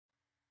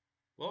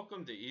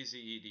Welcome to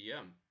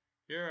EZ-EDM.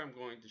 Here I'm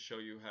going to show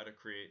you how to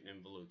create an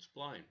involute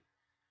spline.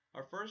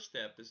 Our first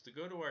step is to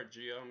go to our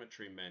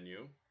geometry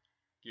menu,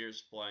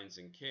 gears, splines,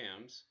 and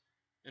cams,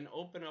 and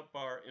open up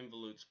our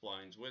involute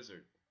splines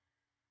wizard.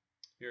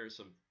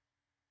 Here's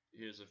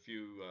a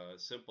few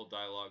simple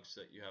dialogues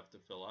that you have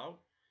to fill out.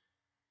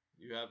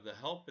 You have the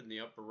help in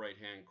the upper right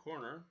hand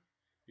corner.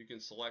 You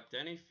can select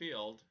any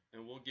field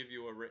and we'll give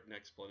you a written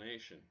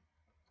explanation.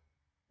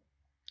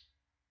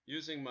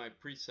 Using my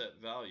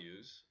preset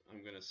values,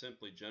 I'm going to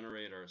simply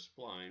generate our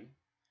spline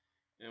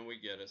and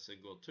we get a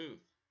single tooth.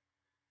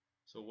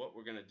 So what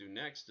we're going to do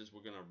next is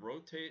we're going to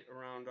rotate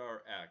around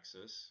our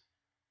axis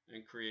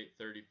and create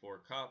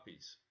 34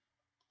 copies.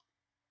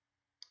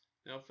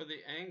 Now for the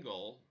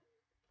angle,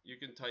 you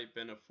can type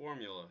in a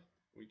formula.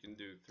 We can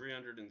do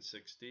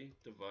 360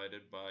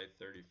 divided by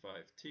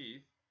 35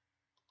 teeth.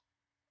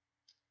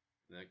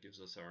 And that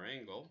gives us our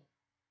angle.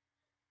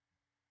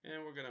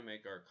 And we're going to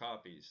make our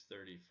copies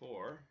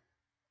 34.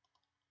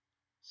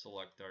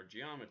 Select our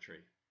geometry.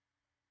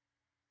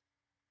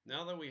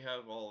 Now that we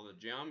have all the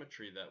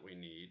geometry that we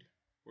need,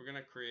 we're going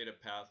to create a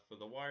path for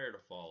the wire to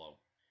follow.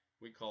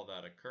 We call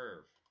that a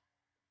curve.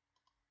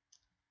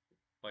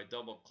 By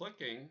double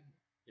clicking,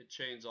 it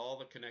changes all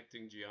the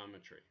connecting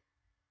geometry.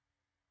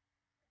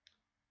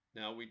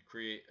 Now we'd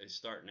create a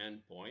start and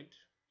end point.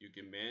 You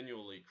can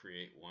manually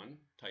create one,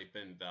 type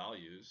in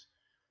values,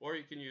 or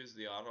you can use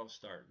the auto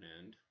start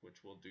and end,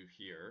 which we'll do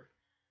here.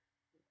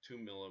 2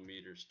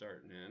 millimeter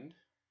start and end.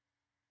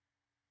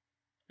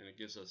 And it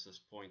gives us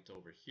this point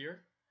over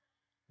here.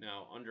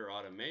 Now under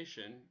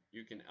automation,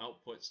 you can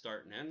output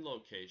start and end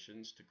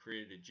locations to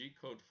create a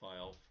G-code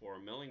file for a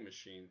milling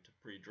machine to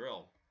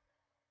pre-drill.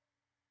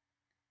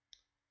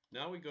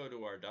 Now we go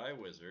to our die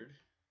wizard,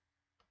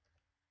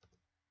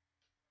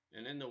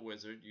 and in the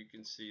wizard you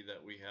can see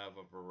that we have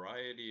a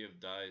variety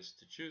of dies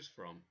to choose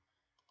from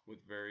with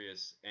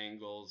various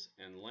angles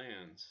and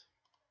lands.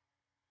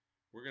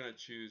 We're going to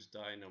choose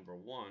die number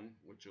 1,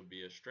 which will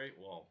be a straight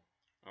wall.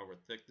 Our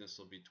thickness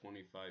will be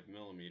 25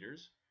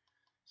 millimeters.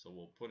 So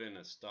we'll put in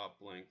a stop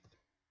length,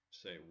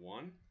 say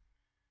 1,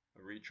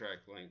 a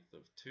retract length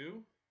of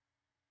 2,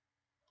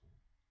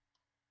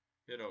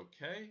 hit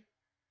OK,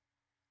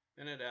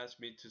 and it asks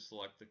me to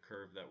select the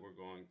curve that we're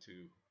going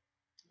to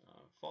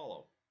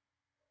follow.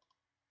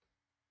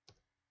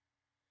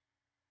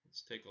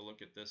 Let's take a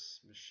look at this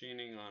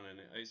machining on an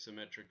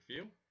isometric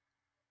view.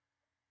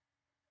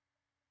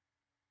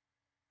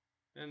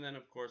 And then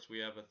of course we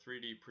have a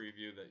 3D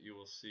preview that you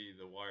will see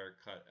the wire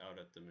cut out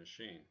at the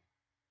machine.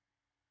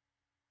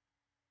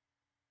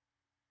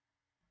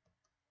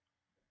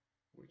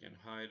 We can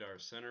hide our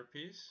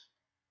centerpiece,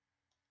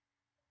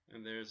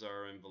 and there's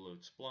our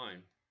involute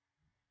spline.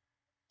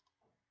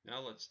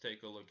 Now let's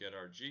take a look at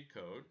our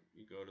G-code.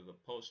 You go to the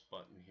post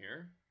button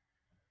here.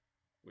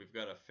 We've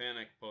got a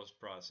FANUC post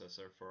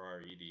processor for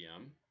our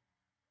EDM.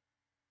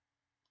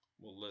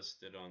 We'll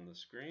list it on the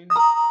screen.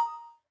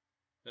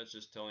 That's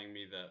just telling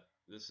me that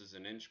this is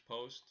an inch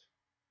post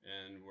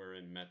and we're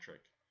in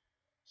metric.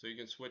 So you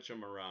can switch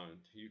them around.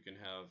 You can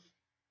have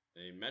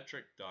a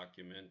metric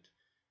document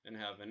and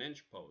have an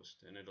inch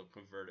post and it'll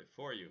convert it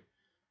for you.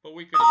 But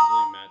we could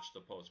easily match the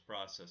post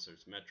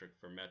processors, metric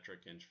for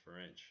metric, inch for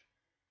inch.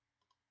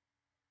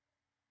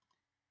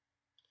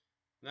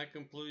 And that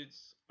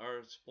concludes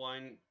our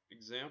spline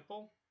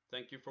example.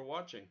 Thank you for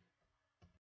watching.